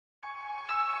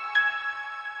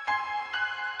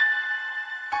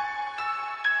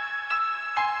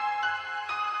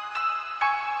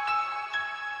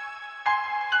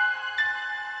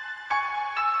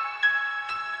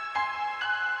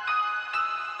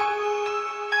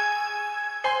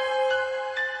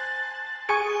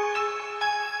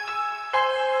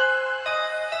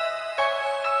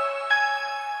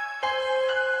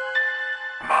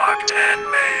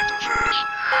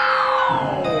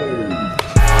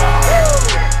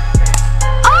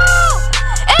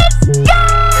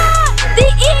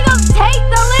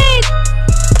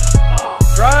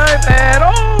Drive and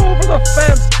over the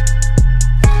fence.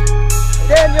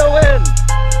 Daniel wins.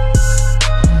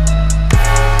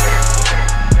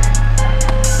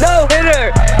 No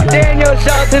hitter. Daniel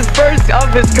Schultz his first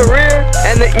of his career,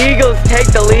 and the Eagles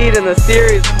take the lead in the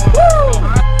series. Woo!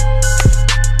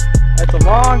 That's a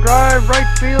long drive, right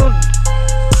field.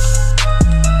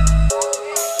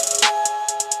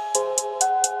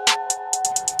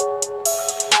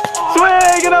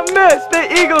 Swing and a miss. The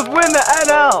Eagles win the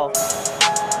NL.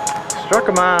 Struck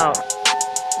him out.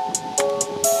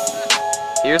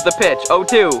 Here's the pitch,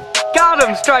 0-2. Got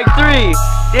him, strike 3.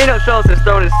 Daniel Schultz has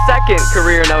thrown his second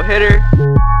career no-hitter.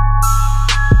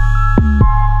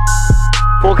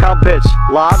 Full count pitch,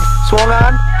 lobbed, swung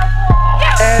on,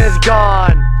 and it's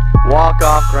gone.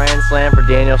 Walk-off grand slam for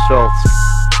Daniel Schultz.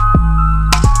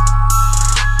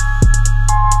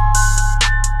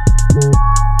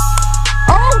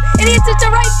 Oh, and he hits it to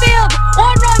right field.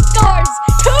 1 run scores,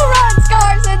 2 run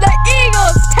scores, and the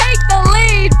Eagles take the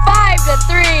lead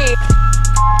 5-3.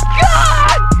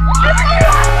 God!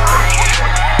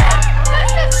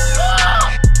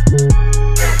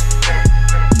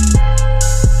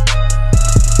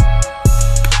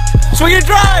 Swing and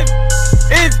drive!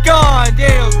 It's gone!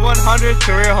 Daniel's 100th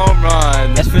career home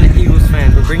run. That's for the Eagles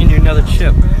fans. We're bringing you another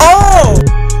chip. Oh!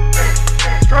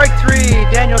 Strike 3.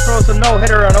 Daniel throws a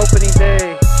no-hitter on opening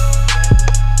day.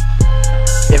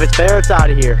 If it's fair, it's out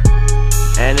of here.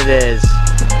 And it is.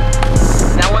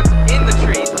 That one's in the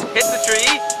tree. Hits the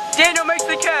tree. Daniel makes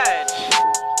the catch.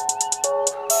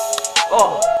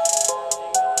 Oh.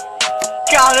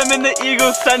 Got him, and the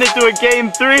Eagles send it to a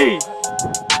game 3.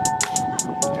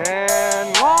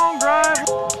 And long drive.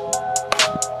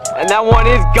 And that one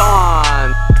is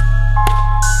gone.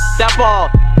 That ball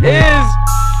is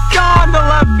gone to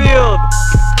left field.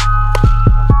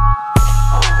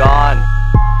 Gone.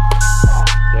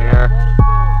 Dinger.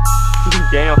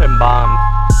 Daniel hitting bombs.